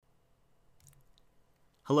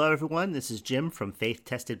Hello, everyone. This is Jim from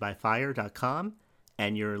FaithTestedByFire.com,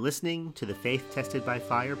 and you're listening to the Faith Tested by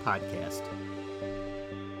Fire podcast.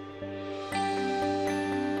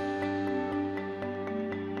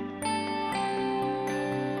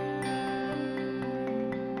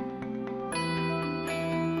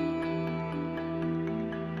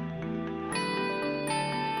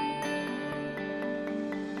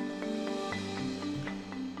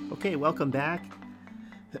 Okay, welcome back.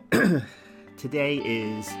 Today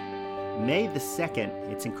is May the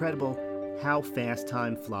 2nd. It's incredible how fast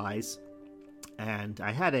time flies. And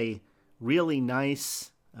I had a really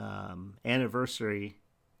nice anniversary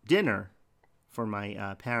dinner for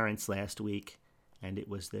my parents last week. And it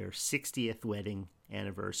was their 60th wedding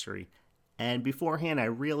anniversary. And beforehand, I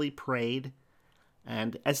really prayed.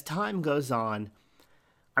 And as time goes on,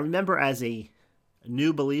 I remember as a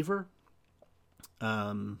new believer,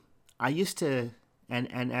 I used to,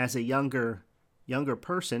 and as a younger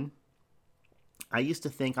person, I used to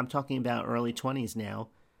think, I'm talking about early 20s now,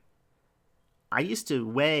 I used to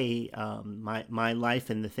weigh my life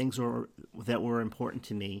and the things that were important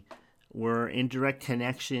to me were in direct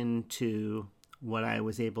connection to what I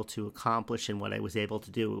was able to accomplish and what I was able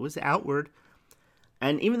to do. It was outward.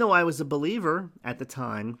 And even though I was a believer at the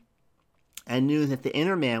time, and knew that the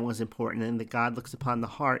inner man was important and that God looks upon the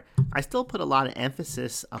heart, I still put a lot of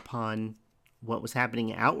emphasis upon what was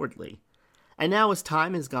happening outwardly. And now as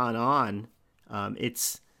time has gone on,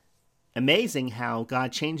 it's amazing how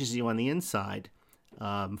God changes you on the inside,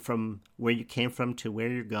 from where you came from to where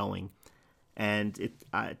you're going. And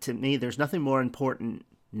to me, there's nothing more important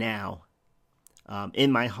now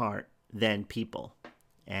in my heart than people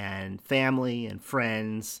and family and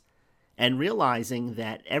friends, and realizing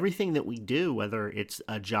that everything that we do, whether it's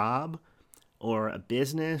a job or a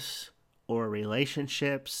business or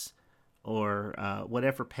relationships or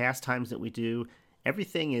whatever pastimes that we do,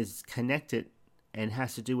 everything is connected and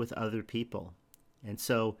has to do with other people. And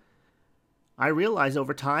so I realize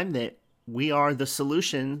over time that we are the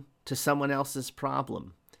solution to someone else's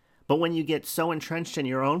problem. But when you get so entrenched in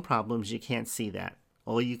your own problems, you can't see that.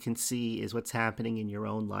 All you can see is what's happening in your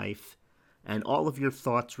own life. And all of your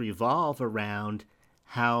thoughts revolve around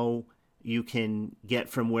how you can get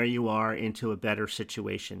from where you are into a better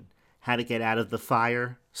situation, how to get out of the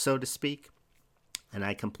fire, so to speak. And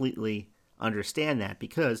I completely understand that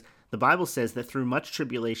because the Bible says that through much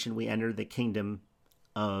tribulation we enter the kingdom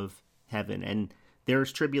of heaven. And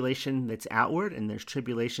there's tribulation that's outward and there's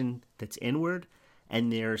tribulation that's inward.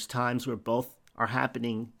 And there's times where both are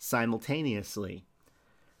happening simultaneously.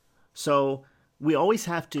 So we always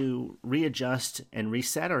have to readjust and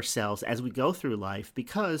reset ourselves as we go through life,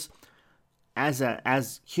 because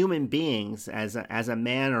as human beings, as a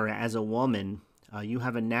man or as a woman, you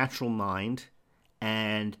have a natural mind,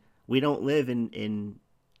 and we don't live in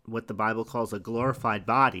what the Bible calls a glorified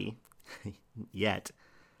body yet.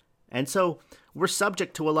 And so we're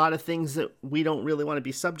subject to a lot of things that we don't really want to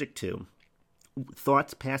be subject to.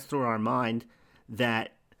 Thoughts pass through our mind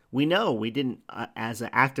that we know we didn't, as an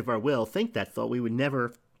act of our will, think that thought. We would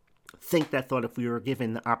never think that thought if we were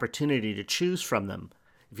given the opportunity to choose from them.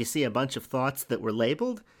 If you see a bunch of thoughts that were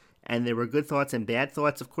labeled, and there were good thoughts and bad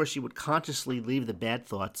thoughts, of course you would consciously leave the bad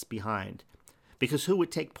thoughts behind. Because who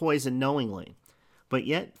would take poison knowingly? But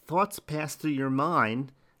yet, thoughts pass through your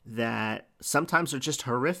mind that sometimes are just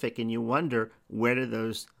horrific, and you wonder, where do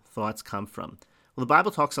those thoughts come from? Well, the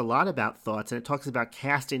Bible talks a lot about thoughts, and it talks about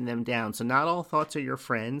casting them down. So not all thoughts are your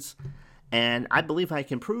friends. And I believe I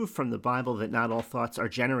can prove from the Bible that not all thoughts are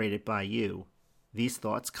generated by you. These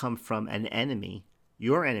thoughts come from an enemy,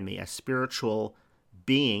 your enemy, a spiritual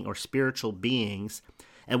being or spiritual beings.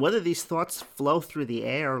 And whether these thoughts flow through the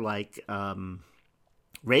air like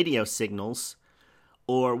radio signals,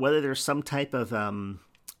 or whether there's some type of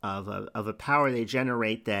a power they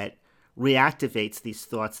generate that reactivates these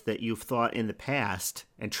thoughts that you've thought in the past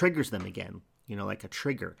and triggers them again, like a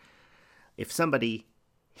trigger. If somebody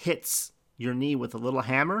hits your knee with a little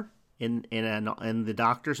hammer in the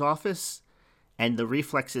doctor's office, and the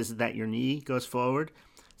reflex is that your knee goes forward,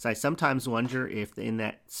 so I sometimes wonder if in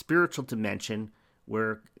that spiritual dimension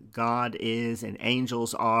where God is and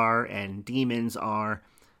angels are and demons are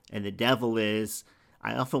and the devil is,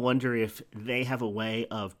 I often wonder if they have a way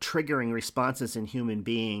of triggering responses in human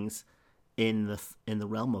beings in the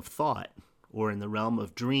realm of thought or in the realm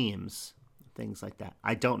of dreams, things like that.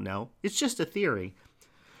 I don't know. It's just a theory.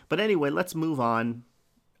 But anyway, let's move on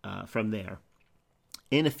from there.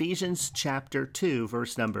 In Ephesians chapter 2,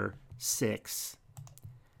 verse number 6,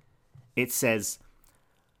 it says,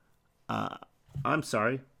 I'm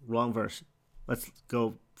sorry, wrong verse. Let's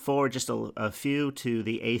go forward just a few to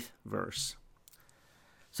the 8th verse.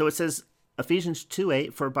 So it says, Ephesians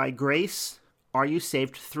 2:8, for by grace are you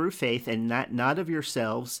saved through faith, and that not of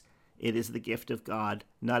yourselves, it is the gift of God,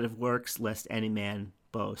 not of works, lest any man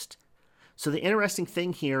boast. So the interesting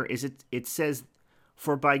thing here is it says,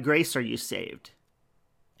 for by grace are you saved.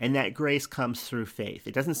 And that grace comes through faith.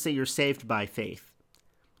 It doesn't say you're saved by faith.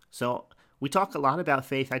 So we talk a lot about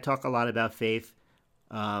faith. I talk a lot about faith.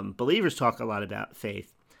 Believers talk a lot about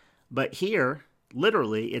faith. But here,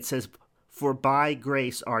 literally, it says, for by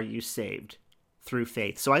grace are you saved through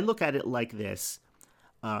faith. So I look at it like this.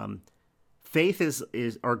 Faith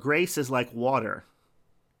or grace is like water.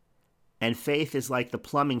 And faith is like the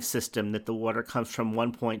plumbing system that the water comes from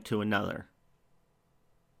one point to another.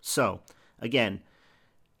 So, again,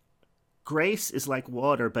 grace is like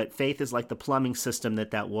water, but faith is like the plumbing system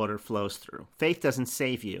that water flows through. Faith doesn't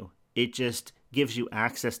save you. It just gives you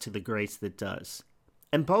access to the grace that does.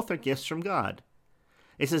 And both are gifts from God.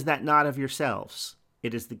 It says that not of yourselves.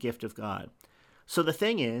 It is the gift of God. So the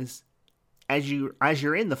thing is, as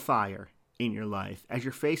you're in the fire in your life, as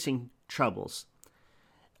you're facing troubles,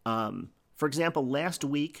 for example, last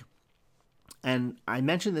week, and I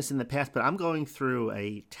mentioned this in the past, but I'm going through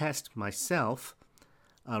a test myself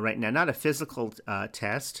right now. Not a physical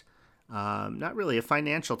test, not really a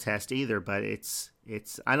financial test either, but it's.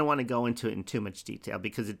 I don't want to go into it in too much detail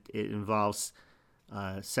because it involves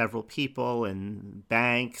several people and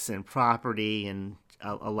banks and property and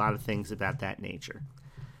a lot of things about that nature.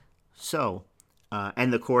 So,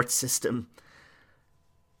 and the court system.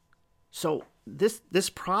 So this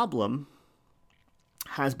problem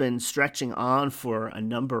has been stretching on for a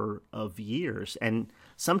number of years, and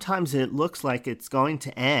sometimes it looks like it's going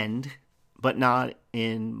to end, but not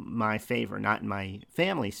in my favor, not in my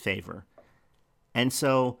family's favor. And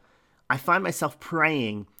so I find myself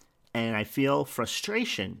praying, and I feel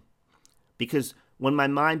frustration, because when my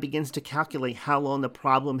mind begins to calculate how long the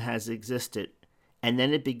problem has existed, and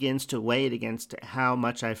then it begins to weigh it against how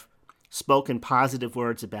much I've spoken positive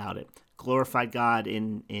words about it, glorified God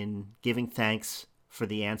in giving thanks for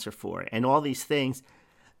the answer for it, and all these things,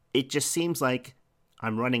 it just seems like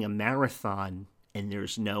I'm running a marathon and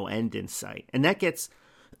there's no end in sight. And that gets,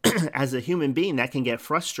 as a human being, that can get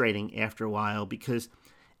frustrating after a while, because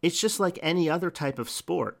it's just like any other type of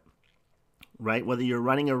sport, right? Whether you're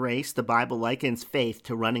running a race, the Bible likens faith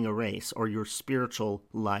to running a race, or your spiritual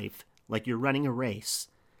life, like you're running a race.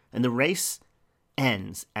 And the race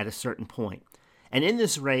ends at a certain point. And in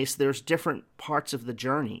this race, there's different parts of the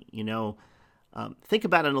journey, you know. Think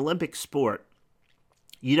about an Olympic sport.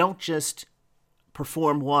 You don't just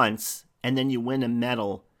perform once and then you win a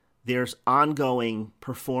medal. There's ongoing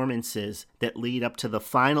performances that lead up to the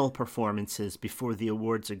final performances before the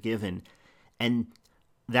awards are given. And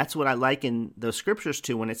that's what I liken the scriptures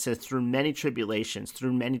to when it says, through many tribulations,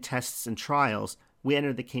 through many tests and trials, we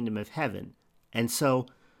enter the kingdom of heaven. And so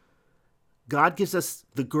God gives us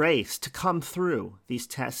the grace to come through these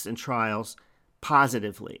tests and trials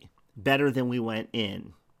positively, better than we went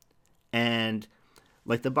in. And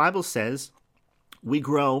like the Bible says, we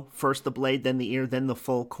grow first the blade, then the ear, then the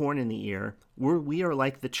full corn in the ear. We are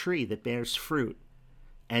like the tree that bears fruit.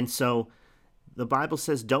 And so the Bible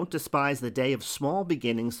says, don't despise the day of small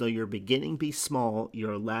beginnings, though your beginning be small,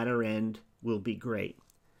 your latter end will be great.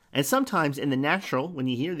 And sometimes in the natural, when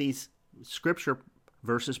you hear these scripture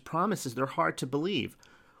verses, promises, they're hard to believe.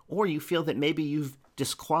 Or you feel that maybe you've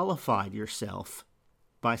disqualified yourself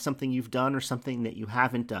by something you've done or something that you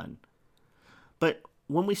haven't done. But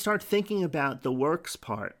when we start thinking about the works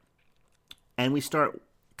part, and we start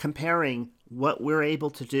comparing what we're able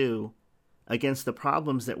to do against the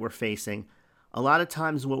problems that we're facing, a lot of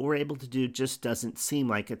times what we're able to do just doesn't seem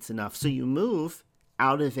like it's enough. So you move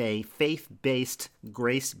out of a faith-based,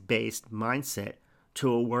 grace-based mindset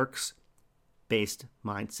to a works-based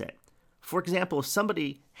mindset. For example, if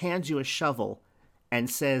somebody hands you a shovel and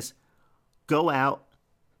says, go out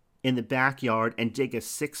in the backyard and dig a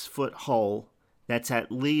 6-foot hole that's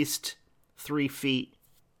at least 3 feet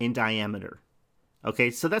in diameter.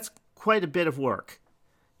 Okay, so that's quite a bit of work.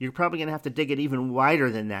 You're probably going to have to dig it even wider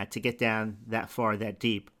than that to get down that far, that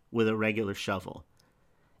deep, with a regular shovel.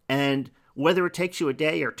 And whether it takes you a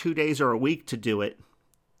day or 2 days or a week to do it,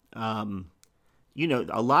 a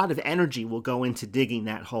lot of energy will go into digging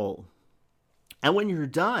that hole. And when you're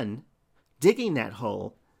done digging that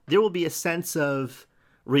hole, there will be a sense of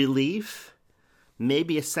relief,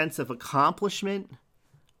 maybe a sense of accomplishment.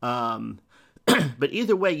 But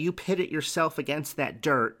either way, you pit it yourself against that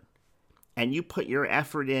dirt, and you put your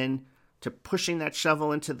effort in to pushing that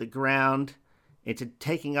shovel into the ground, into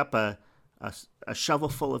taking up a a shovel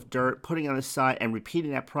full of dirt, putting it on the side, and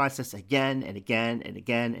repeating that process again and again and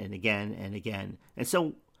again and again and again. And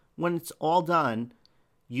so when it's all done,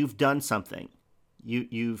 you've done something.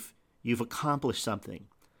 You've accomplished something.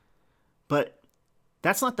 But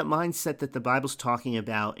that's not the mindset that the Bible's talking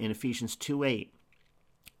about in Ephesians 2:8.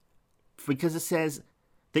 Because it says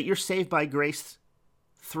that you're saved by grace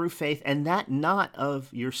through faith, and that not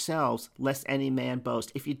of yourselves, lest any man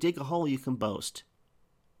boast. If you dig a hole, you can boast.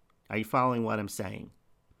 Are you following what I'm saying?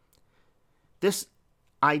 This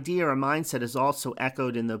idea or mindset is also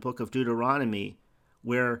echoed in the book of Deuteronomy,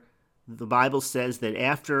 where the Bible says that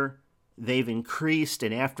after they've increased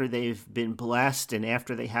and after they've been blessed and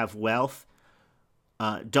after they have wealth,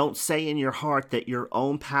 don't say in your heart that your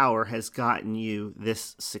own power has gotten you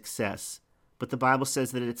this success. But the Bible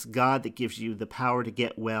says that it's God that gives you the power to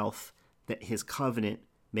get wealth, that his covenant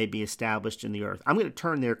may be established in the earth. I'm going to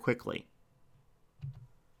turn there quickly.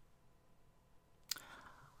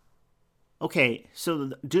 Okay,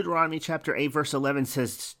 so Deuteronomy chapter 8, verse 11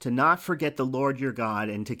 says to not forget the Lord your God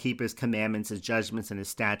and to keep his commandments, his judgments, and his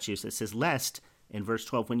statutes. It says, lest, in verse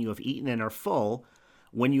 12, when you have eaten and are full,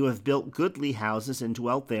 when you have built goodly houses and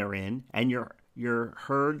dwelt therein, and your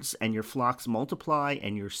herds and your flocks multiply,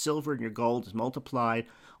 and your silver and your gold is multiplied,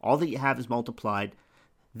 all that you have is multiplied,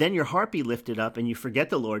 then your heart be lifted up, and you forget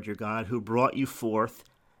the Lord your God, who brought you forth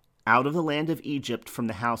out of the land of Egypt from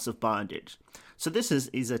the house of bondage. So this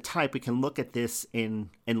is a type. We can look at this in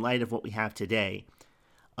light of what we have today.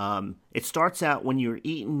 It starts out when you're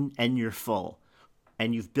eaten and you're full,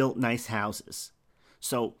 and you've built nice houses.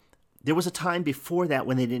 So there was a time before that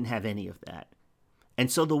when they didn't have any of that. And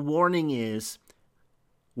so the warning is,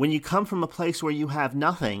 when you come from a place where you have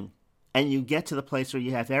nothing and you get to the place where you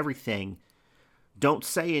have everything, don't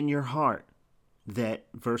say in your heart that,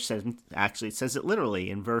 verse 7, actually it says it literally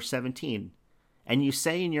in verse 17, and you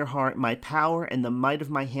say in your heart, my power and the might of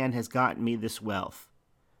my hand has gotten me this wealth.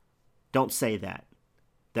 Don't say that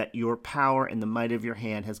your power and the might of your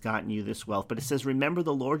hand has gotten you this wealth. But it says, remember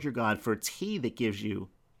the Lord your God, for it's he that gives you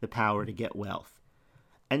the power to get wealth.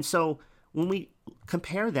 And so when we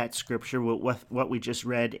compare that scripture with what we just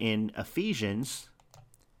read in Ephesians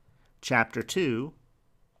chapter 2,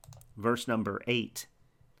 verse number 8,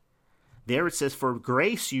 there it says, for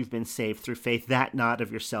grace you've been saved through faith, that not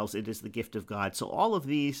of yourselves, it is the gift of God. So all of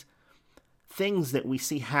these things that we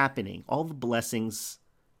see happening, all the blessings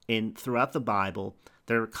throughout the Bible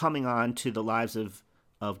that are coming on to the lives of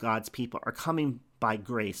God's people are coming by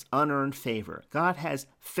grace, unearned favor. God has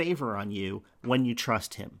favor on you when you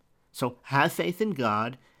trust him. So have faith in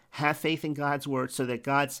God, have faith in God's word so that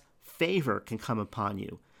God's favor can come upon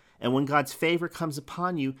you. And when God's favor comes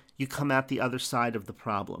upon you, you come out the other side of the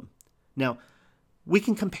problem. Now, we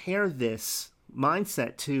can compare this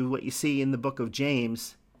mindset to what you see in the book of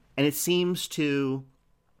James, and it seems to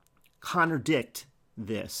contradict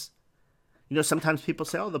this. You know, sometimes people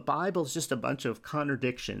say, oh, the Bible is just a bunch of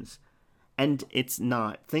contradictions. And it's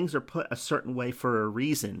not. Things are put a certain way for a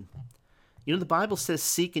reason. You know, the Bible says,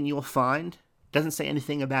 seek and you'll find. It doesn't say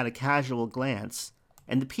anything about a casual glance.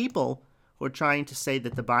 And the people who are trying to say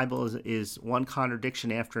that the Bible is one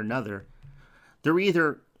contradiction after another, they're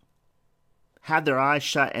either have their eyes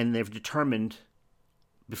shut and they've determined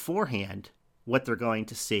beforehand what they're going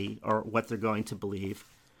to see or what they're going to believe,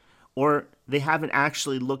 or they haven't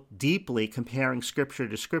actually looked deeply comparing Scripture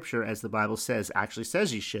to Scripture as the Bible actually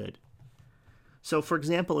says you should. So, for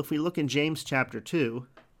example, if we look in James chapter 2,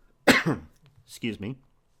 excuse me,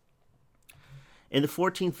 in the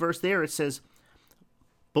 14th verse there it says,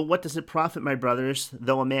 but what does it profit, my brothers,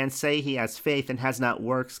 though a man say he has faith and has not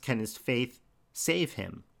works, can his faith save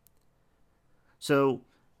him? So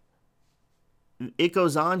it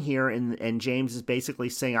goes on here, and James is basically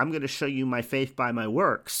saying, I'm going to show you my faith by my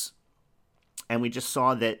works. And we just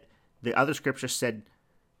saw that the other scripture said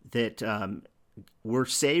that we're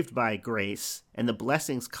saved by grace, and the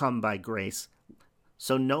blessings come by grace.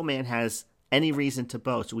 So no man has any reason to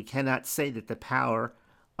boast. We cannot say that the power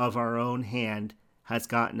of our own hand has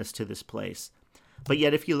gotten us to this place. But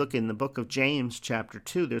yet if you look in the book of James chapter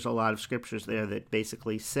 2, there's a lot of scriptures there that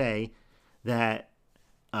basically say that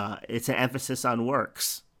it's an emphasis on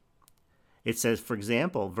works. It says, for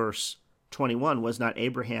example, verse 21, was not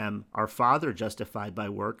Abraham our father justified by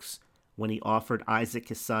works when he offered Isaac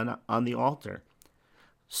his son on the altar?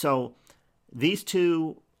 So these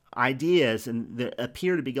two ideas, and that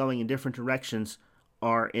appear to be going in different directions,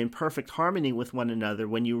 are in perfect harmony with one another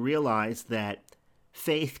when you realize that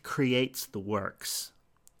faith creates the works.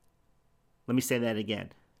 Let me say that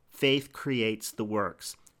again. Faith creates the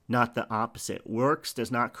works, not the opposite. Works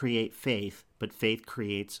does not create faith, but faith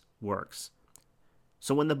creates works.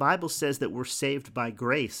 So when the Bible says that we're saved by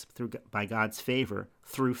grace, by God's favor,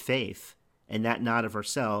 through faith, and that not of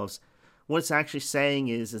ourselves, what it's actually saying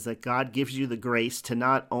is that God gives you the grace to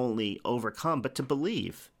not only overcome, but to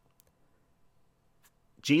believe.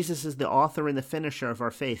 Jesus is the author and the finisher of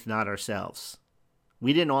our faith, not ourselves.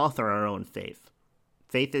 We didn't author our own faith.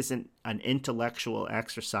 Faith isn't an intellectual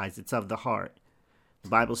exercise, it's of the heart. The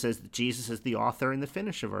Bible says that Jesus is the author and the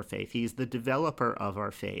finisher of our faith. He's the developer of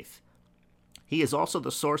our faith. He is also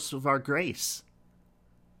the source of our grace.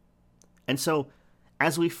 And so,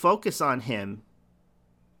 as we focus on him,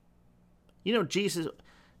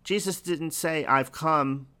 Jesus didn't say, I've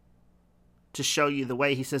come to show you the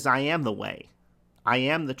way. He says, I am the way. I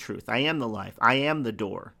am the truth. I am the life. I am the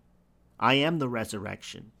door. I am the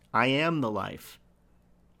resurrection. I am the life.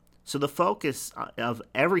 So the focus of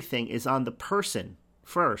everything is on the person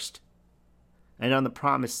first and on the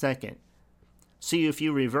promise second. So if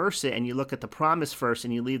you reverse it and you look at the promise first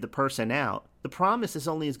and you leave the person out, the promise is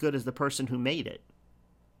only as good as the person who made it.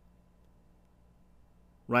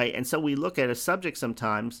 Right? And so we look at a subject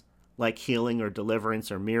sometimes like healing or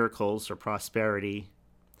deliverance or miracles or prosperity,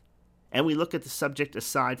 and we look at the subject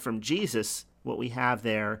aside from Jesus. What we have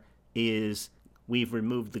there is we've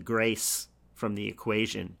removed the grace from the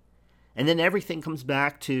equation. And then everything comes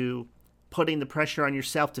back to putting the pressure on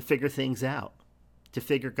yourself to figure things out, to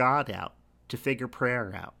figure God out, to figure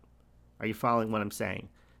prayer out. Are you following what I'm saying?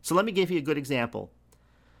 So let me give you a good example.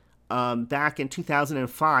 Back in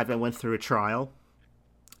 2005, I went through a trial,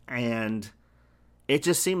 and it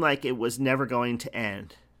just seemed like it was never going to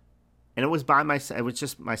end. And it was it was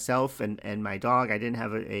just myself and my dog. I didn't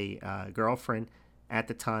have a girlfriend at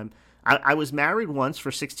the time. I was married once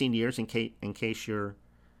for 16 years, in case you're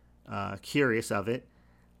curious of it.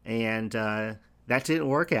 And that didn't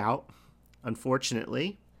work out,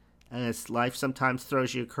 unfortunately. And as life sometimes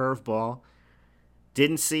throws you a curveball.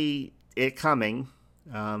 Didn't see it coming.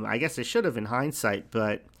 I guess I should have in hindsight,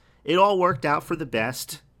 but it all worked out for the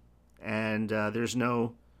best. And there's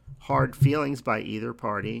no hard feelings by either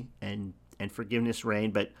party, and forgiveness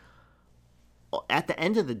reigned. But at the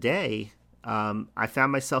end of the day, I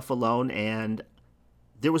found myself alone, and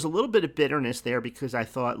there was a little bit of bitterness there because I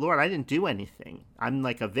thought, Lord, I didn't do anything. I'm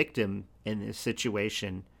like a victim in this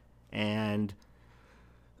situation, and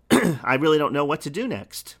I really don't know what to do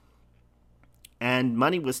next. And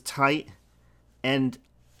money was tight, and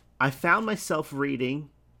I found myself reading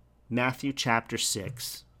Matthew chapter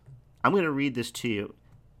 6. I'm going to read this to you.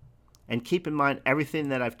 And keep in mind everything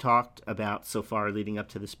that I've talked about so far leading up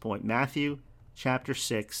to this point. Matthew chapter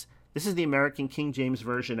 6. This is the American King James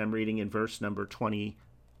Version. I'm reading in verse number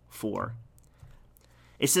 24.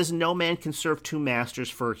 It says, "No man can serve two masters,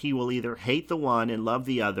 for he will either hate the one and love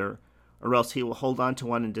the other, or else he will hold on to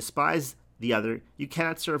one and despise the other. You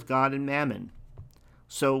cannot serve God and mammon."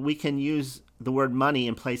 So we can use the word money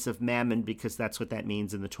in place of mammon because that's what that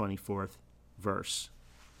means in the 24th verse.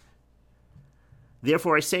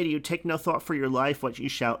 "Therefore I say to you, take no thought for your life, what you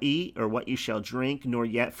shall eat or what you shall drink, nor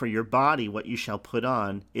yet for your body what you shall put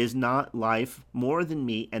on. Is not life more than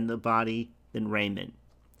meat, and the body than raiment?"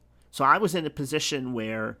 So I was in a position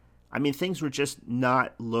where, things were just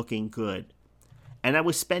not looking good. And I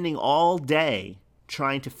was spending all day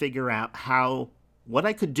trying to figure out what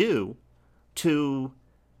I could do to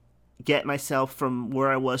get myself from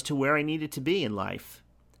where I was to where I needed to be in life.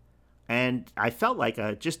 And I felt like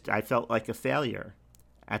a failure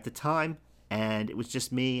at the time, and it was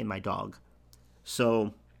just me and my dog.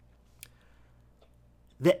 So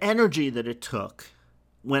the energy that it took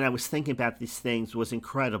when I was thinking about these things was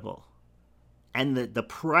incredible. And the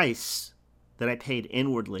price that I paid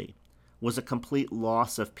inwardly was a complete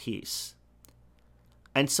loss of peace.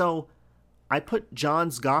 And so I put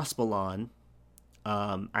John's Gospel on.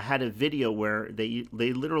 I had a video where they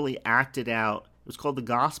literally acted out. It was called the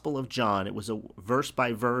Gospel of John. It was a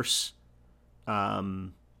verse-by-verse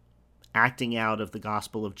acting out of the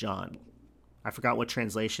Gospel of John. I forgot what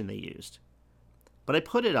translation they used. But I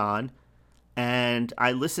put it on, and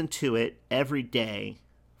I listened to it every day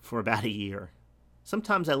for about a year.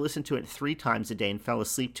 Sometimes I listened to it 3 times a day and fell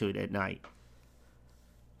asleep to it at night.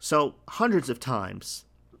 So hundreds of times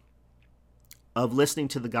of listening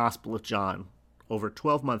to the Gospel of John over a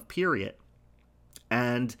 12-month period.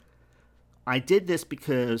 And I did this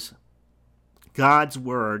because God's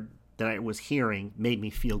word that I was hearing made me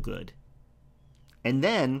feel good. And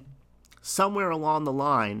then, somewhere along the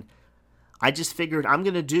line, I just figured I'm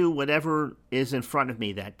going to do whatever is in front of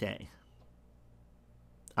me that day.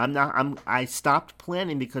 I stopped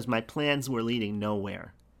planning because my plans were leading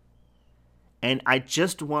nowhere. And I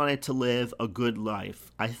just wanted to live a good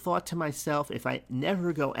life. I thought to myself, if I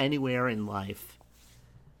never go anywhere in life,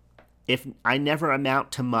 if I never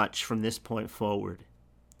amount to much from this point forward,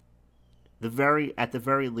 at the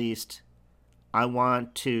very least, I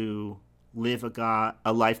want to live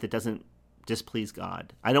a life that doesn't displease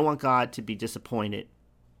God. I don't want God to be disappointed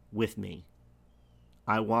with me.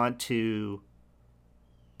 I want to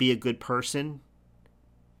be a good person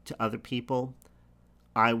to other people.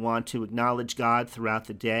 I want to acknowledge God throughout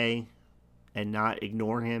the day and not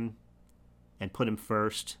ignore him and put him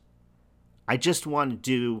first. I just want to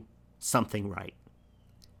do something right.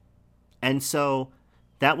 And so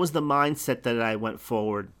that was the mindset that I went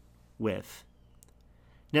forward with.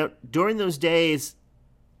 Now, during those days,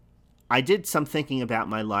 I did some thinking about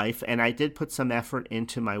my life, and I did put some effort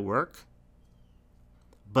into my work,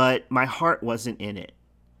 but my heart wasn't in it.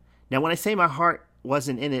 Now, when I say my heart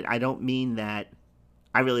wasn't in it, I don't mean that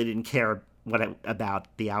I really didn't care about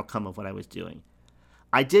the outcome of what I was doing.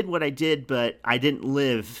 I did what I did, but I didn't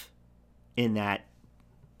live in that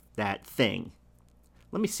thing.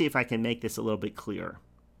 Let me see if I can make this a little bit clearer.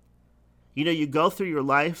 You know, you go through your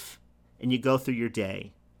life and you go through your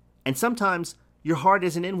day. And sometimes your heart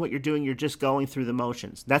isn't in what you're doing, you're just going through the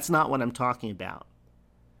motions. That's not what I'm talking about.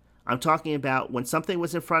 I'm talking about when something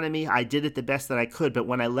was in front of me, I did it the best that I could, but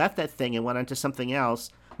when I left that thing and went on to something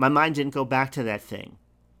else, my mind didn't go back to that thing.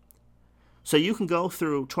 So you can go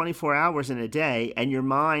through 24 hours in a day and your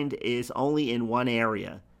mind is only in one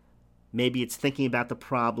area. Maybe it's thinking about the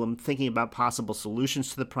problem, thinking about possible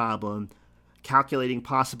solutions to the problem, calculating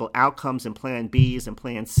possible outcomes and plan B's and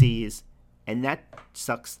plan C's, and that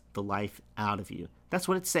sucks the life out of you. That's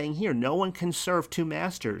what it's saying here. No one can serve two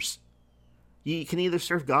masters. You can either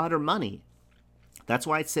serve God or money. That's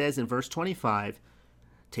why it says in verse 25,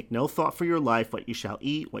 take no thought for your life, what you shall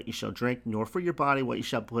eat, what you shall drink, nor for your body, what you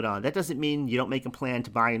shall put on. That doesn't mean you don't make a plan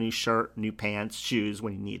to buy a new shirt, new pants, shoes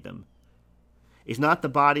when you need them. Is not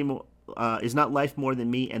life more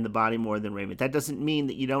than meat and the body more than raiment? That doesn't mean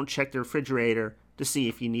that you don't check the refrigerator to see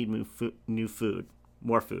if you need new food.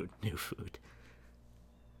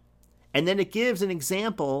 And then it gives an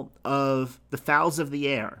example of the fowls of the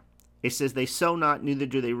air. It says, they sow not, neither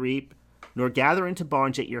do they reap, nor gather into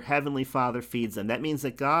barns, yet your heavenly Father feeds them. That means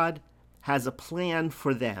that God has a plan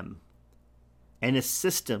for them and a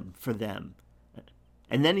system for them.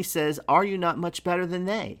 And then he says, are you not much better than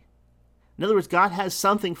they? In other words, God has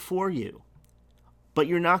something for you, but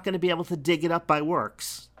you're not going to be able to dig it up by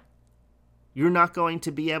works. You're not going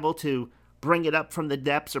to be able to bring it up from the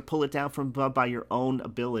depths or pull it down from above by your own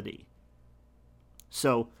ability.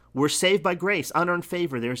 So we're saved by grace, unearned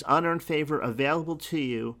favor. There's unearned favor available to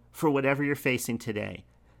you for whatever you're facing today.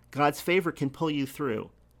 God's favor can pull you through.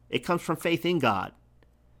 It comes from faith in God.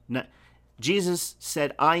 Now, Jesus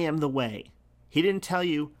said, I am the way. He didn't tell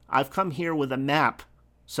you, I've come here with a map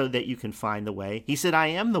so that you can find the way. He said, I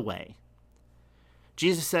am the way.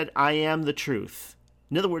 Jesus said, I am the truth.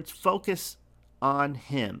 In other words, focus on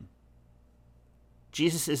him.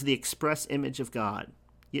 Jesus is the express image of God.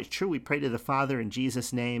 It's true, we pray to the Father in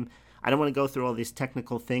Jesus' name. I don't want to go through all these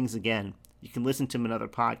technical things again. You can listen to them in other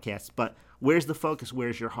podcasts, but where's the focus?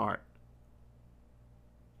 Where's your heart?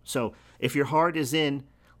 So if your heart is in,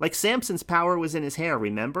 like Samson's power was in his hair,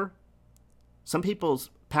 remember? Some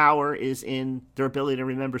people's power is in their ability to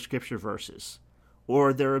remember scripture verses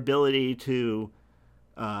or their ability to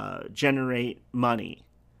generate money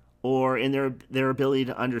or in their ability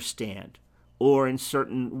to understand or in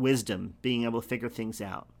certain wisdom, being able to figure things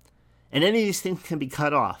out. And any of these things can be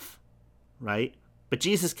cut off, right? But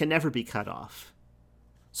Jesus can never be cut off.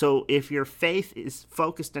 So if your faith is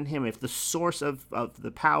focused on him, if the source of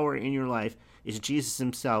the power in your life is Jesus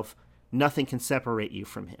himself, nothing can separate you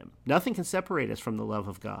from him. Nothing can separate us from the love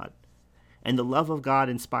of God. And the love of God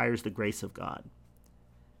inspires the grace of God.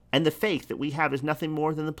 And the faith that we have is nothing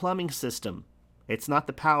more than the plumbing system. It's not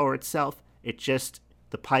the power itself, it's just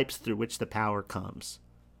the pipes through which the power comes.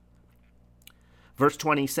 Verse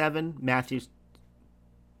 27, Matthew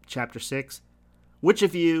chapter 6. Which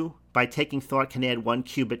of you, by taking thought, can add 1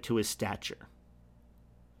 cubit to his stature?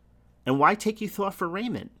 And why take you thought for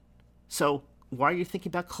raiment? So why are you thinking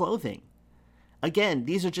about clothing? Again,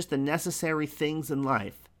 these are just the necessary things in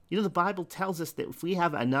life. You know, the Bible tells us that if we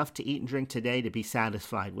have enough to eat and drink today, to be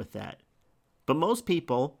satisfied with that. But most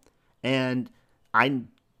people, and I'm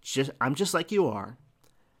just like you are,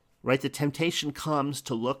 right? The temptation comes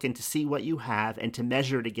to look and to see what you have and to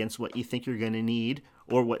measure it against what you think you're going to need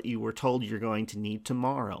or what you were told you're going to need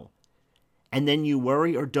tomorrow. And then you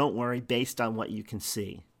worry or don't worry based on what you can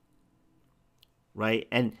see, right?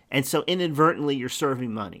 And so inadvertently you're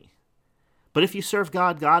serving money. But if you serve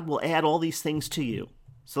God, God will add all these things to you.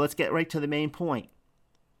 So let's get right to the main point.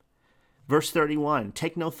 Verse 31,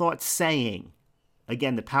 take no thought saying.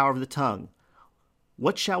 Again, the power of the tongue.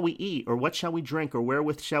 What shall we eat, or what shall we drink, or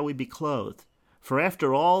wherewith shall we be clothed? For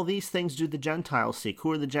after all these things do the Gentiles seek.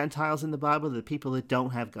 Who are the Gentiles in the Bible? The people that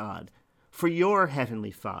don't have God. For your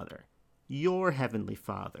heavenly Father knows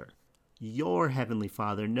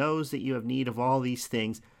that you have need of all these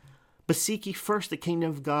things. But seek ye first the kingdom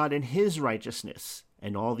of God and his righteousness,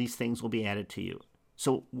 and all these things will be added to you.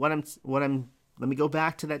 So let me go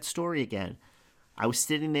back to that story again. I was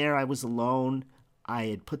sitting there, I was alone. I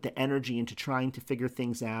had put the energy into trying to figure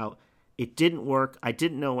things out. It didn't work. I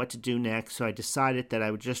didn't know what to do next, so I decided that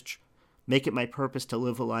I would just make it my purpose to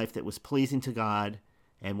live a life that was pleasing to God.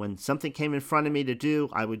 And when something came in front of me to do,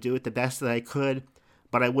 I would do it the best that I could,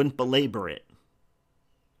 but I wouldn't belabor it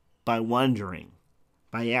by wondering,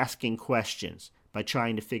 by asking questions, by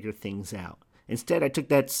trying to figure things out. Instead, I took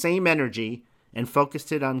that same energy and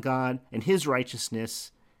focused it on God and his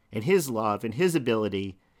righteousness and his love and his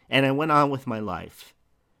ability, and I went on with my life.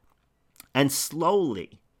 And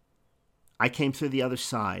slowly, I came through the other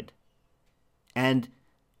side. And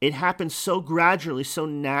it happened so gradually, so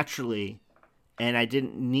naturally, and I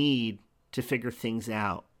didn't need to figure things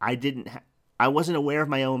out. I wasn't aware of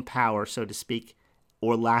my own power, so to speak,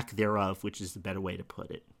 or lack thereof, which is the better way to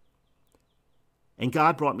put it. And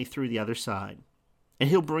God brought me through the other side. And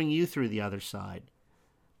he'll bring you through the other side.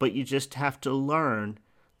 But you just have to learn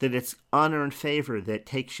that it's unearned favor that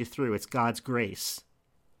takes you through. It's God's grace.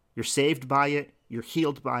 You're saved by it. You're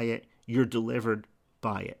healed by it. You're delivered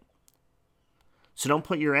by it. So don't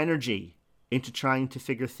put your energy into trying to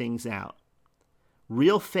figure things out.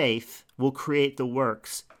 Real faith will create the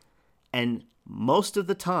works. And most of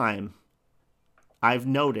the time, I've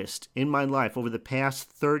noticed in my life over the past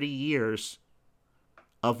 30 years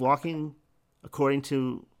of walking according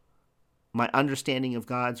to my understanding of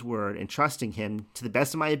God's word and trusting him to the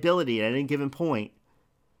best of my ability at any given point,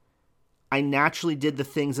 I naturally did the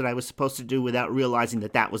things that I was supposed to do without realizing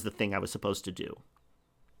that that was the thing I was supposed to do.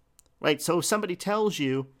 Right? So if somebody tells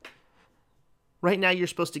you, right now you're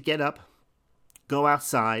supposed to get up, go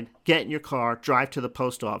outside, get in your car, drive to the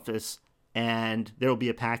post office, and there will be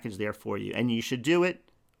a package there for you. And you should do it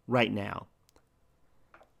right now.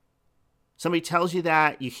 Somebody tells you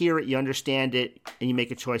that, you hear it, you understand it, and you make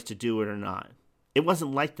a choice to do it or not. It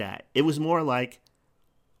wasn't like that. It was more like,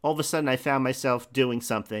 all of a sudden I found myself doing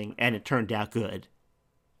something, and it turned out good.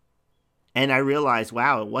 And I realized,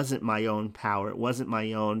 wow, it wasn't my own power. It wasn't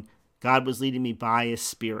my own. God was leading me by his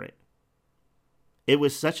Spirit. It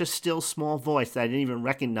was such a still, small voice that I didn't even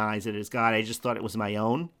recognize it as God. I just thought it was my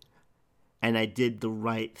own. And I did the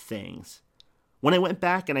right things. When I went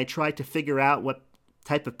back and I tried to figure out what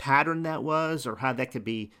type of pattern that was, or how that could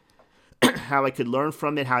be, how I could learn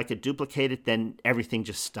from it, how I could duplicate it, then everything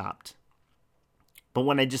just stopped. But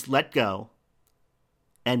when I just let go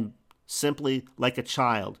and simply, like a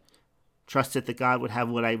child, trusted that God would have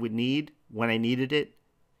what I would need when I needed it,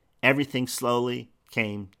 everything slowly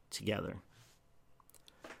came together.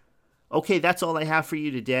 Okay, that's all I have for you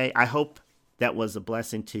today. I hope that was a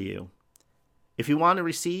blessing to you. If you want to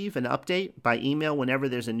receive an update by email whenever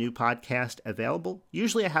there's a new podcast available,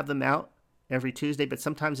 usually I have them out every Tuesday, but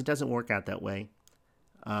sometimes it doesn't work out that way.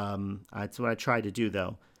 That's what I try to do,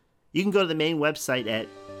 though. You can go to the main website at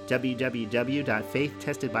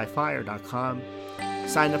www.faithtestedbyfire.com,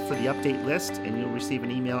 sign up for the update list, and you'll receive an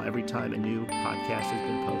email every time a new podcast has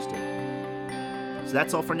been posted. So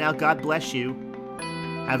that's all for now. God bless you.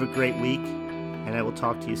 Have a great week, and I will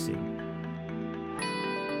talk to you soon.